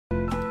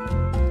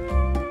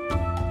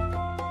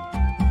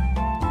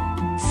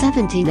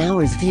17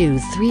 hours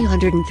views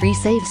 303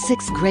 save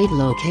 6th grade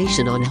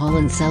location on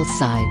Holland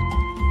southside.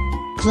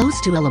 Close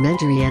to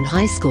elementary and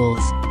high schools,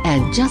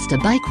 and just a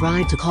bike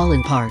ride to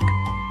Kollen Park.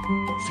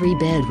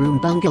 3-bedroom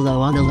bungalow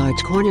on a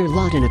large corner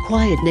lot in a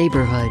quiet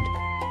neighborhood.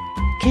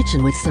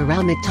 Kitchen with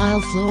ceramic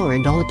tile floor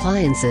and all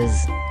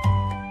appliances.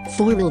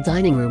 Formal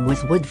dining room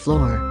with wood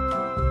floor.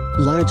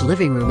 Large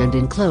living room and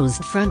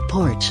enclosed front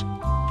porch.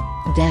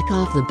 Deck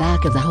off the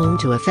back of the home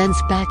to a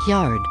fenced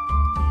backyard.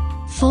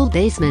 Full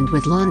basement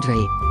with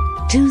laundry.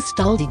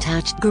 2-stall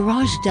detached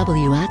garage.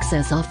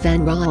 Access off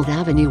Raalte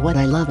Avenue. What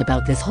I love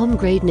about this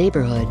home-grade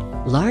neighborhood,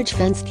 large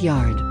fenced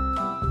yard.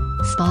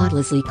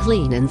 Spotlessly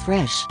clean and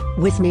fresh,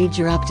 with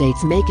major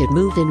updates make it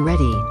move-in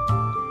ready.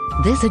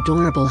 This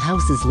adorable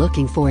house is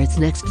looking for its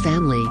next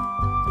family.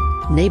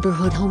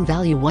 Neighborhood home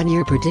value 1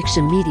 year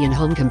prediction median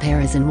home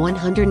comparison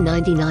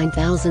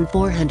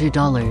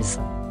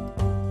 $199,400.